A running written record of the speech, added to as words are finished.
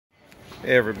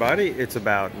Hey everybody, it's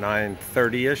about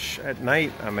 9:30ish at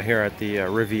night. I'm here at the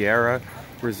Riviera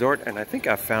Resort, and I think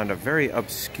I found a very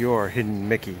obscure hidden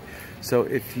Mickey. So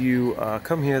if you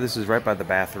come here, this is right by the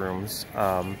bathrooms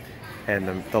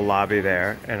and the lobby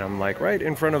there, and I'm like right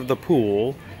in front of the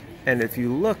pool. And if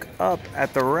you look up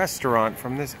at the restaurant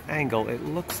from this angle, it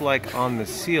looks like on the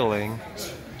ceiling,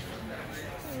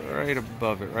 right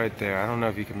above it, right there. I don't know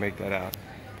if you can make that out,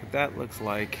 but that looks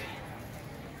like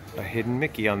a hidden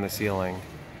Mickey on the ceiling.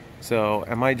 So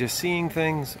am I just seeing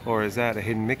things, or is that a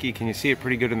hidden Mickey? Can you see it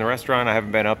pretty good in the restaurant? I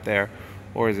haven't been up there.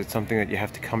 Or is it something that you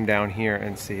have to come down here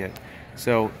and see it?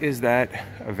 So is that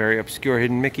a very obscure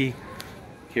hidden Mickey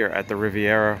here at the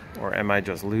Riviera, or am I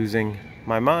just losing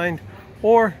my mind,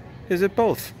 or is it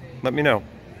both? Let me know.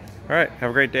 All right,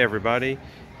 have a great day everybody,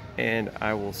 and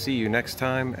I will see you next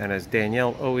time. And as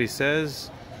Danielle always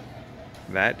says,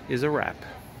 that is a wrap.